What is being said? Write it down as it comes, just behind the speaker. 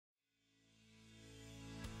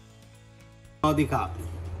Sawadee Ka.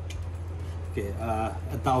 Okay,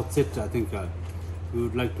 at the outset, I think we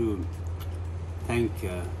would like to thank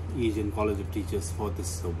Asian College of Teachers for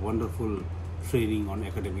this wonderful training on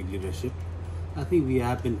academic leadership. I think we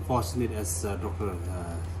have been fortunate, as Dr.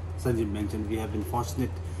 Sanjeev mentioned, we have been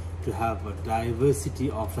fortunate to have a diversity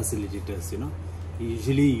of facilitators.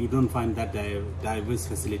 Usually you don't find that diverse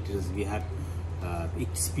facilitators. We had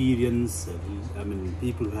experience,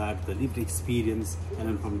 people who had the lived experience and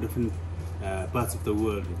then from different parts of the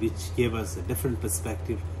world, which gave us a different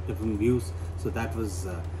perspective, different views. So that was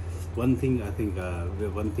one thing, I think,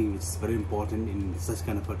 one thing which is very important in such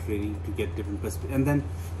kind of a training, to get different perspectives. And then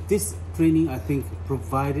this training, I think,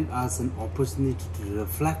 provided us an opportunity to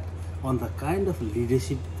reflect on the kind of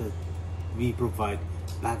leadership that we provide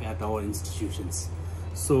back at our institutions.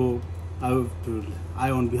 So I,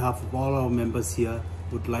 on behalf of all our members here,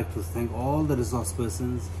 would like to thank all the resource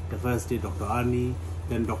persons. The first day, Dr. Arnie,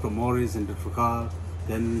 then Dr. Morris and Dr. Carl,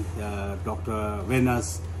 then Dr.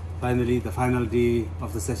 Venas. Finally, the final day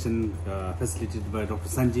of the session, facilitated by Dr.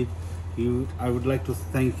 Sanjeev. I would like to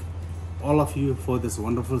thank all of you for this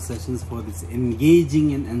wonderful sessions, for this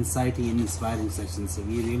engaging and inciting and inspiring sessions. So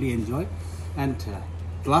we really enjoyed. And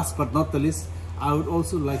last but not the least, I would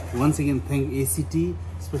also like to once again thank ACT,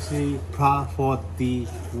 especially PRA, for the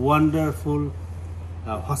wonderful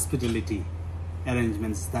hospitality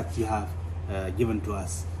arrangements that you have given to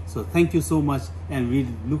us. So thank you so much, and we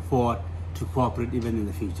look forward to cooperate even in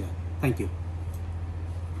the future. Thank you.